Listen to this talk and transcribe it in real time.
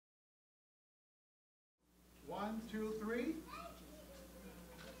1, 2, 3.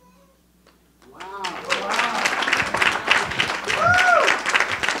 Wow.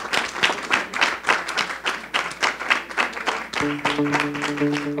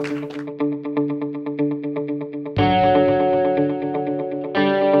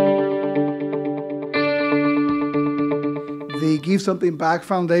 The Give Something Back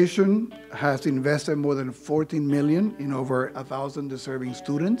Foundation has invested more than $14 million in over 1,000 deserving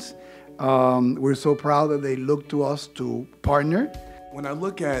students. We're so proud that they look to us to partner. When I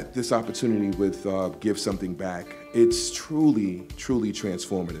look at this opportunity with Give Something Back, it's truly, truly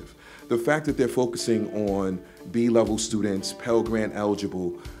transformative. The fact that they're focusing on B-level students, Pell Grant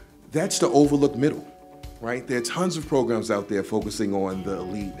eligible, that's the overlooked middle, right? There are tons of programs out there focusing on the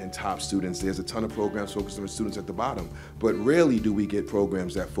elite and top students. There's a ton of programs focusing on students at the bottom, but rarely do we get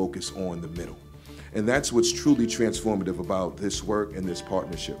programs that focus on the middle. And that's what's truly transformative about this work and this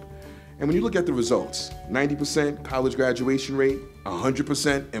partnership. And when you look at the results, 90% college graduation rate,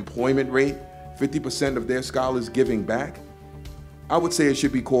 100% employment rate, 50% of their scholars giving back, I would say it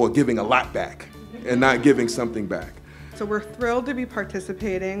should be called giving a lot back and not giving something back. So we're thrilled to be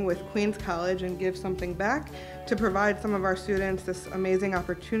participating with Queens College and Give Something Back to provide some of our students this amazing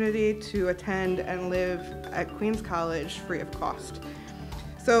opportunity to attend and live at Queens College free of cost.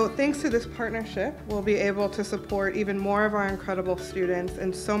 So thanks to this partnership, we'll be able to support even more of our incredible students,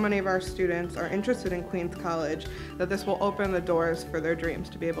 and so many of our students are interested in Queens College that this will open the doors for their dreams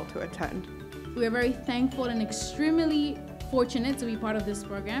to be able to attend. We are very thankful and extremely fortunate to be part of this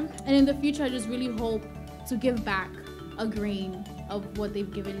program. And in the future, I just really hope to give back a grain of what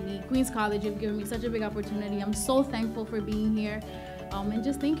they've given me. Queens College have given me such a big opportunity. I'm so thankful for being here. And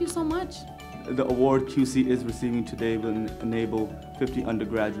just thank you so much. The award QC is receiving today will enable 50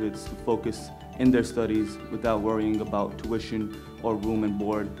 undergraduates to focus in their studies without worrying about tuition or room and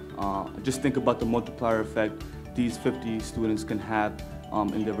board. Just think about the multiplier effect these 50 students can have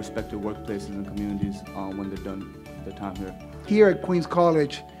in their respective workplaces and communities when they're done their time here. Here at Queens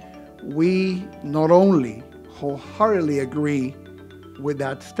College, we not only wholeheartedly agree with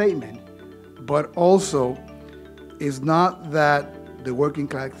that statement, but also it's not that the working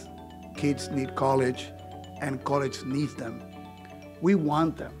class kids need college and college needs them. We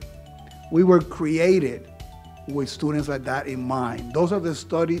want them. We were created with students like that in mind. Those are the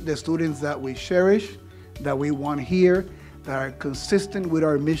students that we cherish, that we want here, that are consistent with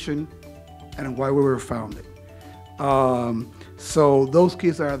our mission and why we were founded. So those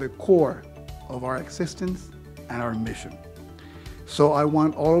kids are the core of our existence and our mission. So I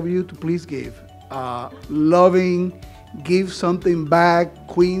want all of you to please give loving, Give Something Back,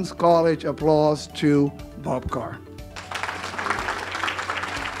 Queens College applause to Bob Carr.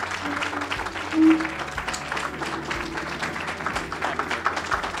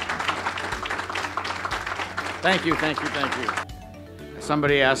 Thank you, thank you, thank you.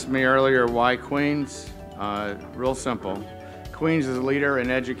 Somebody asked me earlier, why Queens? Real simple. Queens is a leader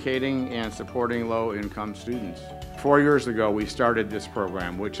in educating and supporting low-income students. 4 years ago, we started this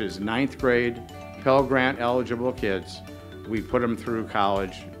program, which is 9th grade Pell Grant eligible kids. We put them through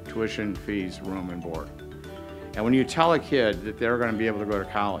college, tuition, fees, room, and board. And when you tell a kid that they're going to be able to go to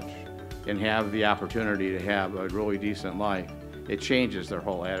college and have the opportunity to have a really decent life, it changes their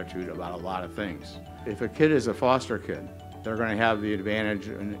whole attitude about a lot of things. If a kid is a foster kid, they're going to have the advantage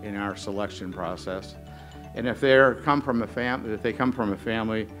in our selection process. And if they come from a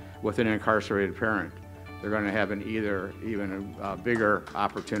family with an incarcerated parent, they're going to have even a bigger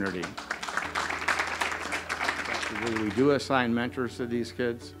opportunity. We do assign mentors to these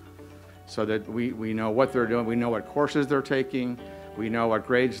kids so that we know what they're doing, we know what courses they're taking, we know what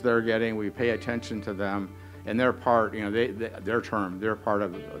grades they're getting, we pay attention to them, and they're part, they're part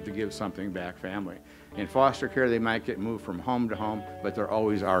of the Give Something Back family. In foster care, they might get moved from home to home, but they're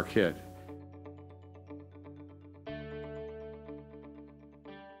always our kid.